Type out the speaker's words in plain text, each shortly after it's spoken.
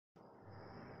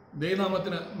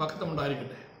ദൈവനാമത്തിന്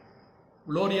മഹത്വമുണ്ടായിരിക്കട്ടെ.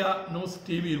 Gloria news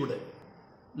ടിവിയിലൂടെ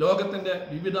ലോകത്തിൻ്റെ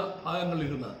വിവിധ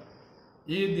ഭാഗങ്ങളിലിരുന്ന്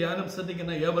ഈ ധ്യാനം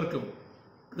ശ്രദ്ധിക്കുന്ന ഏവർക്കും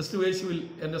ക്രിസ്തുയേശുവിൽ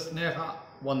എൻ്റെ സ്നേഹ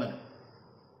വന്ദനം.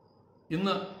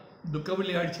 ഇന്ന്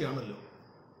ദുഃഖവെള്ളിയാഴ്ചയാണല്ലോ.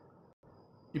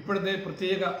 ഇപ്പോഴത്തെ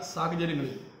പ്രത്യേക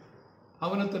സാഹചര്യങ്ങളിൽ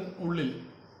ഭവനത്തിനുള്ളിൽ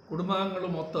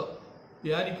കുടുംബാംഗങ്ങളുമൊത്ത്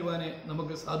ധ്യാനിക്കുവാനേ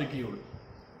നമുക്ക് സാധിക്കുകയുള്ളൂ.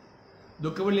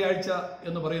 ദുഃഖവെള്ളിയാഴ്ച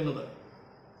എന്ന് പറയുന്നത്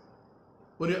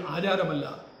ഒരു ആചാരമല്ല,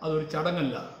 അതൊരു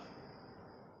ചടങ്ങല്ല.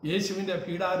 യേശുവിൻ്റെ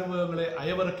പീഡാനുഭവങ്ങളെ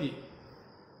അയവിറക്കി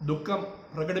ദുഃഖം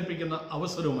പ്രകടിപ്പിക്കുന്ന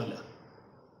അവസരവുമല്ല.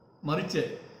 മറിച്ച്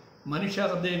മനുഷ്യ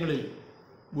ഹൃദയങ്ങളിൽ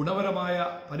ഗുണപരമായ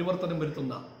പരിവർത്തനം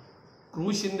വരുത്തുന്ന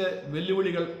ക്രൂശിൻ്റെ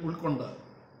വെല്ലുവിളികൾ ഉൾക്കൊണ്ട്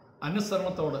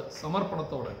അനുസരണത്തോട്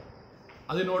സമർപ്പണത്തോടെ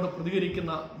അതിനോട്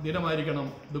പ്രതികരിക്കുന്ന ദിനമായിരിക്കണം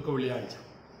ദുഃഖവെള്ളിയാഴ്ച.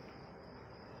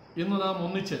 ഇന്ന് നാം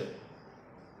ഒന്നിച്ച്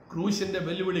ക്രൂശിൻ്റെ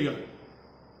വെല്ലുവിളികൾ,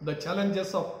 ദ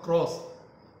ചലഞ്ചസ് ഓഫ് ക്രോസ്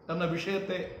എന്ന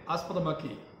വിഷയത്തെ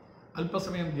ആസ്പദമാക്കി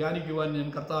അല്പസമയം ധ്യാനിക്കുവാൻ ഞാൻ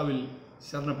കർത്താവിൽ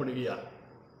ശരണപ്പെടുകയാണ്.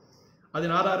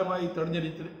 അതിനാധാരമായി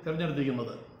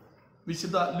തിരഞ്ഞെടുത്തിരിക്കുന്നത്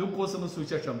വിശുദ്ധ ലൂക്കോസിന്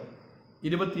സുവിശേഷം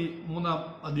 23-ാം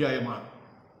അധ്യായമാണ്.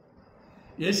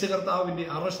 യേശു കർത്താവിൻ്റെ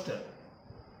അറസ്റ്റ്,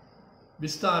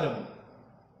 വിസ്താരം,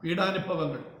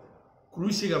 പീഡാനുഭവങ്ങൾ,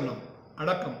 ക്രൂശീകരണം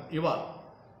അടക്കം ഇവ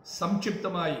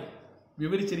സംക്ഷിപ്തമായി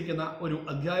വിവരിച്ചിരിക്കുന്ന ഒരു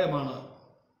അധ്യായമാണ്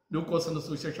ലൂക്കോസിൻ്റെ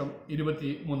സുവിശേഷം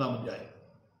 23-ാം അധ്യായം.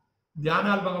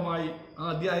 ധ്യാനാത്മകമായി ആ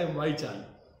അധ്യായം വായിച്ചാൽ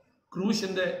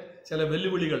ക്രൂശിൻ്റെ ചില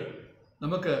വെല്ലുവിളികൾ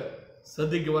നമുക്ക്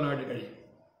ശ്രദ്ധിക്കുവാനായിട്ട് കഴിയും.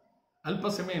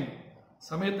 അല്പസമയം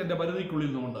സമയത്തിൻ്റെ പരിധിക്കുള്ളിൽ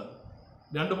നിന്നുകൊണ്ട്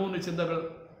 2-3 ചിന്തകൾ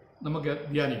നമുക്ക്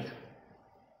ധ്യാനിക്കാം.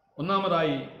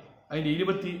 ഒന്നാമതായി അതിൻ്റെ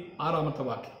 26-ാമത്തെ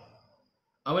വാക്യം.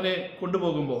 അവനെ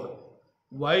കൊണ്ടുപോകുമ്പോൾ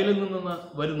വയലിൽ നിന്ന്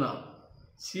വരുന്ന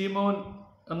ശീമോൻ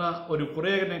എന്ന ഒരു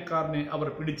കുറേനക്കാരനെ അവർ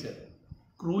പിടിച്ച്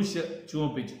ക്രൂശ്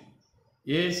ചുമപ്പിച്ചു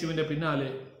യേശുവിൻ്റെ പിന്നാലെ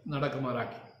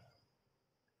നടക്കുമാറാക്കി.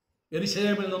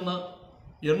 യെരുശലേമിൽ നിന്ന്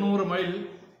 800 മൈൽ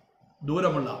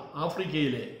ദൂരമുള്ള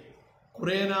ആഫ്രിക്കയിലെ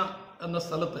കുറേന എന്ന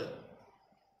സ്ഥലത്ത്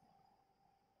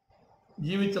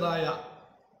ജീവിച്ചതായ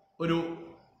ഒരു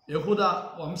യഹൂദ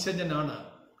വംശജനാണ്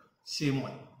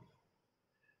ശീമോൻ.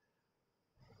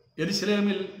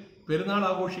 യെരുശലേമിൽ പെരുന്നാൾ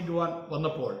ആഘോഷിക്കുവാൻ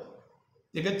വന്നപ്പോൾ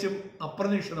തികച്ചും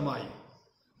അപ്രതീക്ഷിതമായി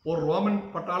ഒരു റോമൻ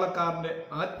പട്ടാളക്കാരൻ്റെ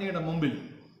ആജ്ഞയുടെ മുമ്പിൽ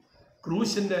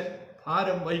ക്രൂശിൻ്റെ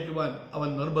ഭാരം വഹിക്കുവാൻ അവൻ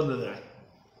നിർബന്ധിതനായി.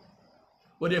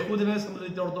 ഒരു യഹൂദനെ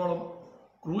സംബന്ധിച്ചിടത്തോളം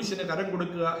ക്രൂശിന് കരം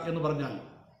കൊടുക്കുക എന്ന് പറഞ്ഞാൽ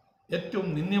ഏറ്റവും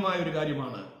നിന്ദ്യമായ ഒരു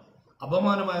കാര്യമാണ്,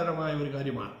 അപമാനകരമായ ഒരു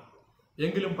കാര്യമാണ്.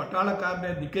 എങ്കിലും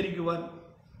പട്ടാളക്കാരനെ ധിക്കരിക്കുവാൻ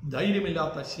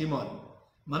ധൈര്യമില്ലാത്ത ശീമോൻ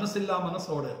മനസ്സില്ലാ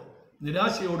മനസ്സോട്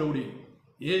നിരാശയോടുകൂടി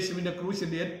യേശുവിൻ്റെ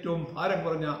ക്രൂശിൻ്റെ ഏറ്റവും ഭാരം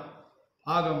കുറഞ്ഞ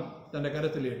ഭാഗം തൻ്റെ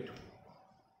കരത്തിലേറ്റു.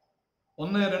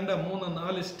 1, 2, 3,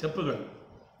 4 സ്റ്റെപ്പുകൾ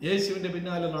യേശുവിൻ്റെ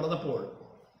പിന്നാലെ നടന്നപ്പോൾ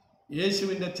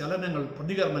യേശുവിൻ്റെ ചലനങ്ങൾ,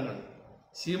 പ്രതികരണങ്ങൾ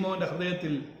ശീമോൻ്റെ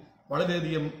ഹൃദയത്തിൽ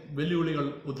വളരെയധികം വെല്ലുവിളികൾ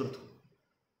ഉതിർത്തു.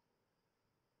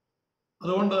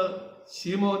 അതുകൊണ്ട്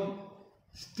ശീമോൻ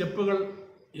സ്റ്റെപ്പുകൾ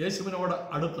യേശുവിനോട്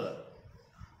അടുത്ത്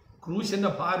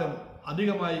ക്രൂശിൻ്റെ ഭാരം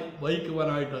അധികമായി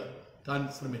വഹിക്കുവാനായിട്ട് താൻ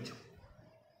ശ്രമിച്ചു.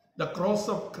 The cross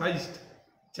of Christ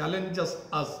challenges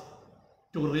us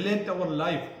to relate our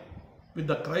life with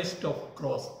the Christ of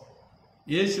cross.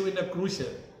 യേശുവിൻ്റെ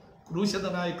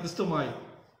ക്രൂശിതനായ ക്രിസ്തുമായി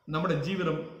നമ്മുടെ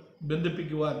ജീവിതം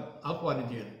ബന്ധിപ്പിക്കുവാൻ ആഹ്വാനം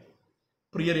ചെയ്യുന്നു.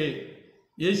 പ്രിയരെ,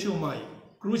 യേശുവുമായി,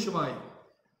 ക്രൂശുമായി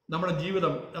നമ്മുടെ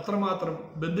ജീവിതം എത്രമാത്രം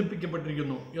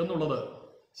ബന്ധിപ്പിക്കപ്പെട്ടിരിക്കുന്നു എന്നുള്ളത്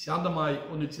ശാന്തമായി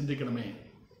ഒന്ന് ചിന്തിക്കണമേ.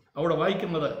 അവിടെ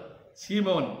വായിക്കുന്നത്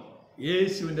ശീമോൻ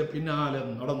യേശുവിൻ്റെ പിന്നാലെ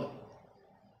നടന്നു.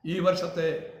 ഈ വർഷത്തെ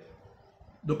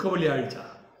ദുഃഖവെള്ളിയാഴ്ച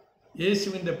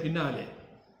യേശുവിൻ്റെ പിന്നാലെ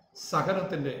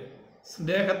സഹനത്തിൻ്റെ,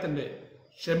 സ്നേഹത്തിൻ്റെ,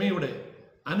 ക്ഷമയുടെ,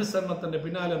 അനുസരണത്തിൻ്റെ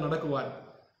പിന്നാലെ നടക്കുവാൻ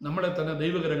നമ്മളെ തന്നെ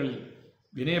ദൈവകരങ്ങളിൽ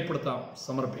വിനയപ്പെടുത്താം,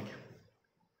 സമർപ്പിക്കാം.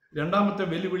 രണ്ടാമത്തെ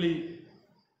വെല്ലുവിളി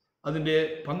അതിൻ്റെ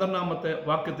 12-ാമത്തെ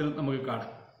വാക്യത്തിൽ നമുക്ക്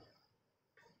കാണാം.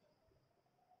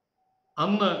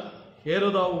 അന്ന്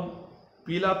ഹേരോദാവും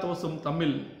പീലാത്തോസും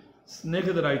തമ്മിൽ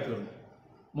സ്നേഹിതരായി തീർന്നു.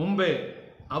 മുമ്പേ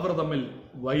അവർ തമ്മിൽ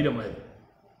വൈരമായിരുന്നു.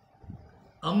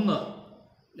 അന്ന്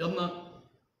എന്ന്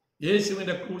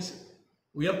യേശുവിൻ്റെ ക്രൂശ്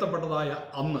ഉയർത്തപ്പെട്ടതായ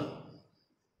അന്ന്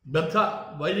ബദ്ധ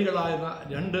വൈരികളായിരുന്ന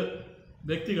 2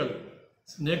 വ്യക്തികൾ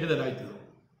സ്നേഹിതരായിത്തീർന്നു.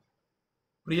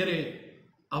 പ്രിയരെ,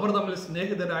 അവർ തമ്മിൽ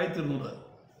സ്നേഹിതരായിത്തീർന്നത്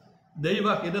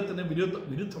ദൈവഹിതത്തിന്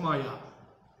വിരുദ്ധമായ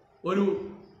ഒരു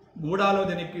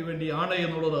ഗൂഢാലോചനയ്ക്ക് വേണ്ടിയാണ്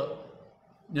എന്നുള്ളത്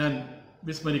ഞാൻ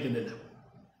വിസ്മരിക്കുന്നില്ല.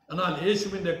 എന്നാൽ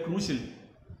യേശുവിൻ്റെ ക്രൂശിൽ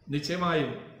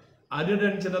നിശ്ചയമായും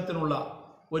അനുരഞ്ജനത്തിനുള്ള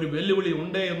ഒരു വെല്ലുവിളി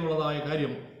ഉണ്ട് എന്നുള്ളതായ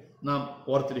കാര്യം നാം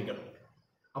ഓർത്തിരിക്കണം.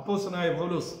 അപ്പോസ്തലനായ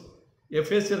പൗലോസ്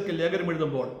എഫേസ്യർക്ക് ലേഖനം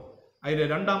എഴുതുമ്പോൾ അതിൻ്റെ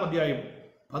 2-ാം അധ്യായം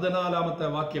 14-ാമത്തെ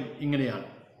വാക്യം ഇങ്ങനെയാണ്: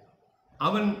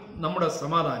 അവൻ നമ്മുടെ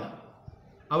സമാധാനം.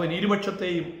 അവൻ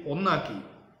ഇരുപക്ഷത്തെയും ഒന്നാക്കി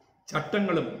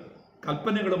ചട്ടങ്ങളും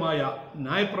കൽപ്പനകളുമായ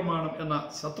ന്യായപ്രമാണം എന്ന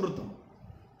ശത്രുത്വം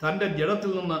തൻ്റെ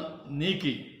ജഡത്തിൽ നിന്ന്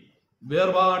നീക്കി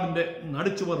വേർപാടിൻ്റെ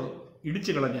നടുച്ചുവർ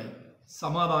ഇടിച്ചു കളഞ്ഞ്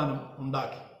സമാധാനം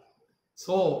ഉണ്ടാക്കി.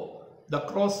 So the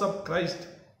cross of Christ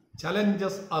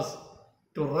challenges us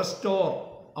to restore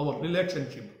our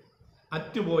relationship.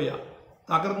 അറ്റുപോയ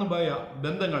തകർന്നുപോയ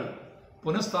ബന്ധങ്ങൾ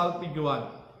പുനഃസ്ഥാപിക്കുവാൻ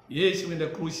യേശുവിൻ്റെ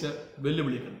ക്രൂശ്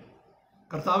വെല്ലുവിളിക്കുന്നു.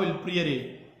 കർത്താവിൽ പ്രിയരെ,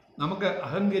 നമുക്ക്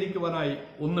അഹങ്കരിക്കുവാനായി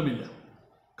ഒന്നുമില്ല.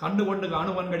 കണ്ടുകൊണ്ട്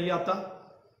കാണുവാൻ കഴിയാത്ത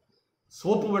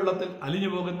സോപ്പ് വെള്ളത്തിൽ അലിഞ്ഞു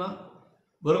പോകുന്ന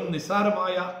വെറും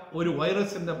നിസ്സാരമായ ഒരു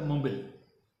വൈറസിൻ്റെ മുമ്പിൽ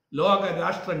ലോക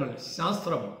രാഷ്ട്രങ്ങൾ,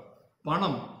 ശാസ്ത്രം,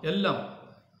 പണം എല്ലാം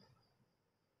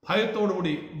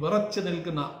ഭയത്തോടുകൂടി വിറച്ചു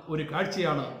നിൽക്കുന്ന ഒരു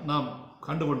കാഴ്ചയാണ് നാം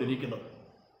കണ്ടുകൊണ്ടിരിക്കുന്നത്.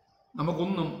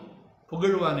 നമുക്കൊന്നും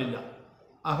പുകഴുവാനില്ല,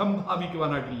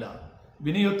 അഹംഭാവിക്കുവാനായിട്ടില്ല.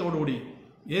 വിനയത്തോടുകൂടി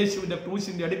യേശുവിൻ്റെ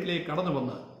ക്രൂശിൻ്റെ അടുക്കിലേക്ക് കടന്നു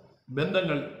വന്ന്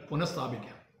ബന്ധങ്ങൾ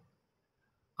പുനഃസ്ഥാപിക്കാം.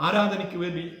 ആരാധനയ്ക്ക്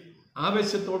വേണ്ടി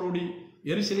ആവേശത്തോടുകൂടി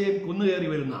യെരുശലേം കുന്നുകയറി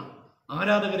വരുന്ന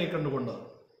ആരാധകരെ കണ്ടുകൊണ്ട്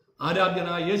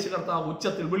ആരാധ്യനായ യേശു കർത്താവ്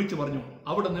ഉച്ചത്തിൽ വിളിച്ചു പറഞ്ഞു,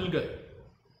 അവിടെ നിൽക്ക്.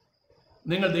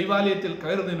 നിങ്ങൾ ദൈവാലയത്തിൽ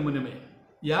കയറുന്നതിന് മുന്നമേ,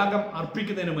 യാഗം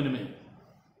അർപ്പിക്കുന്നതിന് മുന്നമേ,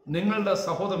 നിങ്ങളുടെ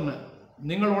സഹോദരന്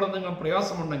നിങ്ങളോട് നിങ്ങൾ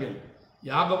പ്രയാസമുണ്ടെങ്കിൽ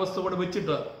യാഗവസ്തുവിടെ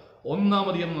വെച്ചിട്ട്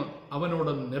ഒന്നാമത് എന്ന്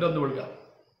അവനോട് നിരന്നു കൊള്ളുക.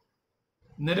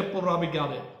 നിരപ്പ്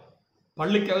പ്രാപിക്കാതെ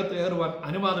പള്ളിക്കകത്ത് കയറുവാൻ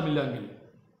അനുവാദമില്ലെങ്കിൽ,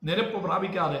 നിരപ്പ്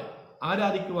പ്രാപിക്കാതെ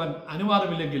ആരാധിക്കുവാൻ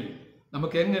അനുവാദമില്ലെങ്കിൽ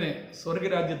നമുക്ക് എങ്ങനെ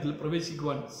സ്വർഗരാജ്യത്തിൽ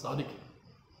പ്രവേശിക്കുവാൻ സാധിക്കും?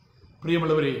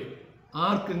 പ്രിയമുള്ളവരെ,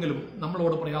 ആർക്കെങ്കിലും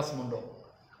നമ്മളോട് പ്രയാസമുണ്ടോ?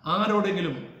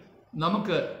 ആരോടെങ്കിലും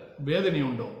നമുക്ക്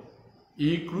വേദനയുണ്ടോ? ഈ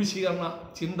ക്രൂശീകരണ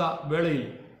ചിന്ത വേളയിൽ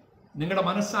നിങ്ങളുടെ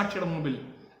മനസ്സാക്ഷിയുടെ മുമ്പിൽ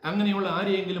അങ്ങനെയുള്ള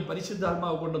ആരെയെങ്കിലും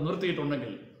പരിശുദ്ധാത്മാവ് കൊണ്ട്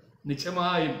നിർത്തിയിട്ടുണ്ടെങ്കിൽ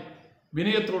നിശ്ചയമായും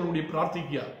വിനയത്തോടുകൂടി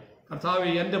പ്രാർത്ഥിക്കുക. കർത്താവെ,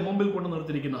 എൻ്റെ മുമ്പിൽ കൊണ്ട്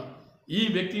നിർത്തിയിരിക്കുന്ന ഈ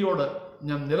വ്യക്തിയോട്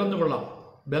ഞാൻ നിരന്നുകൊള്ളാം,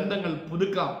 ബന്ധങ്ങൾ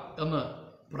പുതുക്കാം എന്ന്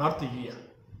പ്രാർത്ഥിക്കുക.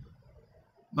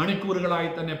 മണിക്കൂറുകളായി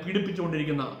തന്നെ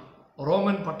പീഡിപ്പിച്ചുകൊണ്ടിരിക്കുന്ന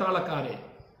റോമൻ പട്ടാളക്കാരെ,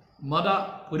 മത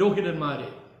പുരോഹിതന്മാരെ,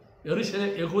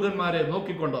 യഹൂദന്മാരെ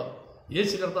നോക്കിക്കൊണ്ട്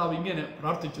യേശു കർത്താവ് ഇങ്ങനെ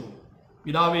പ്രാർത്ഥിച്ചു,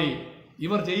 പിതാവേ,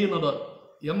 ഇവർ ചെയ്യുന്നത്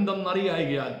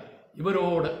എന്തെന്നറിയായികയാൽ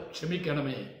ഇവരോട്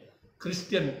ക്ഷമിക്കണമേ.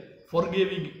 Christian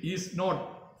ഫോർഗിവിംഗ് is not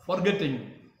forgetting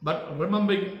but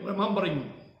remembering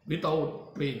without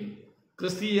pain.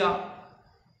 ക്രിസ്തീയ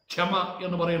ക്ഷമ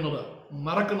എന്ന് പറയുന്നത്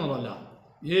മറക്കുന്നതല്ല.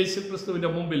 യേശു ക്രിസ്തുവിൻ്റെ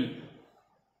മുമ്പിൽ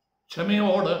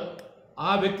ക്ഷമയോട്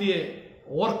ആ വ്യക്തിയെ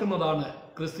ഓർക്കുന്നതാണ്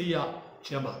ക്രിസ്തീയ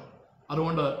ക്ഷമ.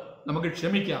 അതുകൊണ്ട് നമുക്ക്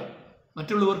ക്ഷമിക്കാം,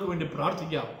 മറ്റുള്ളവർക്ക് വേണ്ടി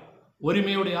പ്രാർത്ഥിക്കാം.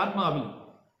 ഒരുമയുടെ ആത്മാവിൽ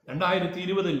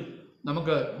 2020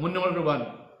 നമുക്ക് മുന്നോട്ടുവാൻ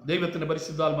ദൈവത്തിൻ്റെ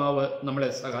പരിശുദ്ധാത്മാവ് നമ്മളെ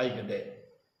സഹായിക്കട്ടെ.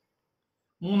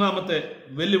 മൂന്നാമത്തെ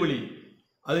വെല്ലുവിളി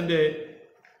അതിൻ്റെ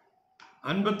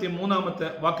 53-ാമത്തെ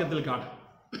വാക്യത്തിൽ കാണാം.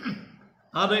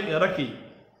 അത് ഇറക്കി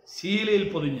ശീലയിൽ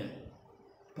പൊതിഞ്ഞ്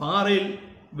പാറയിൽ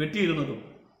വെട്ടിയിരുന്നതും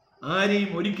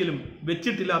ആരെയും ഒരിക്കലും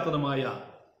വെച്ചിട്ടില്ലാത്തതുമായ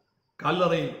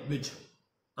കല്ലറയിൽ വെച്ചു.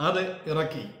 അത്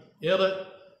ഇറക്കി. ഏത്?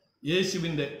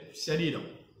 യേശുവിൻ്റെ ശരീരം.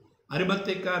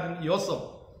 അരിമത്തേക്കാരൻ യോസഫ്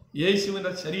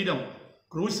യേശുവിൻ്റെ ശരീരം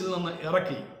ക്രൂശിൽ നിന്ന്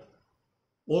ഇറക്കി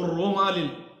ഒരു റൂമാലിൽ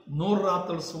 100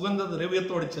 റാത്തൽ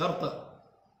സുഗന്ധദ്രവ്യത്തോട് ചേർത്ത്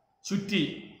ചുറ്റി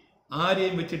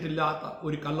ആരെയും വെച്ചിട്ടില്ലാത്ത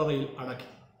ഒരു കല്ലറയിൽ അടക്കി.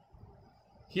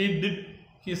 He did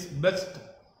his best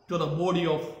to the body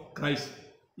of Christ.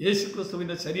 യേശു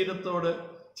ക്രിസ്തുവിൻ്റെ ശരീരത്തോട്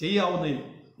ചെയ്യാവുന്നതിൽ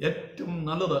ഏറ്റവും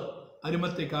നല്ലത്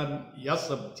അരിമത്തേക്കാരൻ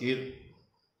യോസഫ് ചെയ്തു.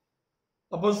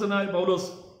 അപ്പോസ്തലനായ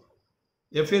പൗലോസ്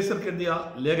എഫേസ്യർക്ക് എഴുതിയ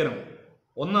ലേഖനം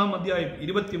 1-ാം അധ്യായം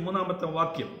 23-ാമത്തെ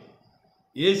വാക്യം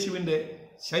യേശുവിൻ്റെ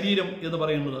ശരീരം എന്ന്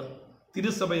പറയുന്നത്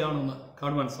തിരുസഭയാണെന്ന്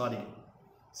കാണുവാൻ സാധിക്കും.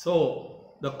 So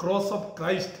the cross of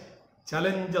Christ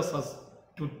challenges us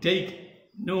to take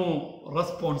new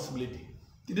responsibility.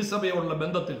 തിരുസഭയുള്ള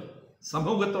ബന്ധത്തിൽ,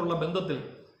 സമൂഹത്തുള്ള ബന്ധത്തിൽ,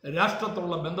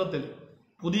 രാഷ്ട്രത്തുള്ള ബന്ധത്തിൽ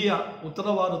പുതിയ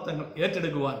ഉത്തരവാദിത്തങ്ങൾ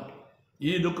ഏറ്റെടുക്കുവാൻ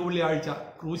ഈ ദുഃഖവെള്ളിയാഴ്ച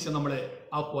ക്രൂശ് നമ്മളെ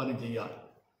ആഹ്വാനം ചെയ്യുകയാണ്.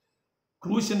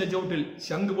 ക്രൂശിൻ്റെ ചുവട്ടിൽ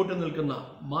ശംഖ് പൊട്ടി നിൽക്കുന്ന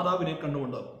മാതാവിനെ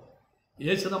കണ്ടുകൊണ്ട്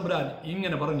യേശു തമ്പുരാൻ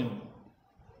ഇങ്ങനെ പറഞ്ഞു,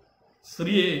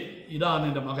 സ്ത്രീയെ, ഇതാ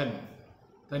നിന്റെ മകൻ.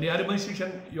 തൻ്റെ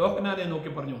അരുമശിഷ്യൻ യോഹന്നാനെ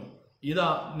നോക്കി പറഞ്ഞു, ഇതാ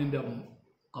നിന്റെ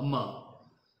അമ്മ.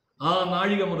 ആ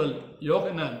നാഴിക മുതൽ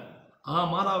യോഹന്നാൻ ആ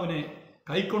മാതാവിനെ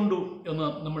കൈക്കൊണ്ടു എന്ന്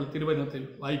നമ്മൾ തിരുവചനത്തിൽ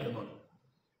വായിക്കുന്നുണ്ട്.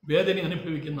 വേദന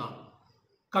അനുഭവിക്കുന്ന,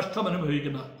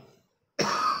 കഷ്ടമനുഭവിക്കുന്ന,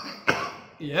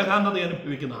 ഏകാന്തത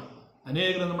അനുഭവിക്കുന്ന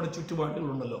അനേകം നമ്മുടെ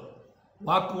ചുറ്റുപാടുകളുണ്ടല്ലോ.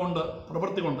 വാക്കുകൊണ്ട്,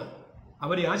 പ്രവൃത്തി കൊണ്ട്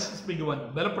അവരെ ആശ്വസിപ്പിക്കുവാൻ,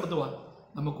 ബലപ്പെടുത്തുവാൻ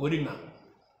നമുക്ക് ഒരുങ്ങാം.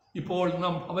 ഇപ്പോൾ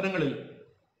നാം ഭവനങ്ങളിൽ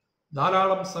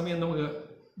ധാരാളം സമയം നമുക്ക്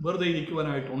വെറുതെ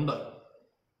ഇരിക്കുവാനായിട്ടുണ്ട്.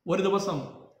 ഒരു ദിവസം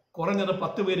കുറഞ്ഞത്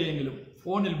 10 പേരെയെങ്കിലും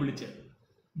ഫോണിൽ വിളിച്ച്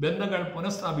ബന്ധങ്ങൾ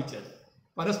പുനഃസ്ഥാപിച്ച്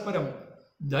പരസ്പരം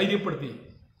ധൈര്യപ്പെടുത്തി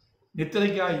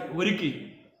നിത്യതയ്ക്കായി ഒരുക്കി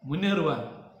മുന്നേറുവാൻ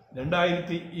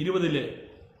 2020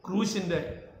 ക്രൂശിൻ്റെ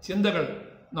ചിന്തകൾ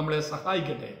നമ്മളെ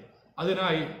സഹായിക്കട്ടെ.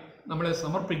 അതിനായി നമ്മളെ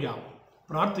സമർപ്പിക്കാം,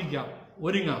 പ്രാർത്ഥിക്കാം,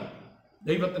 ഒരുങ്ങാം.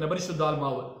 ദൈവത്തിൻ്റെ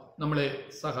പരിശുദ്ധാത്മാവ് നമ്മളെ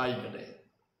സഹായിക്കട്ടെ.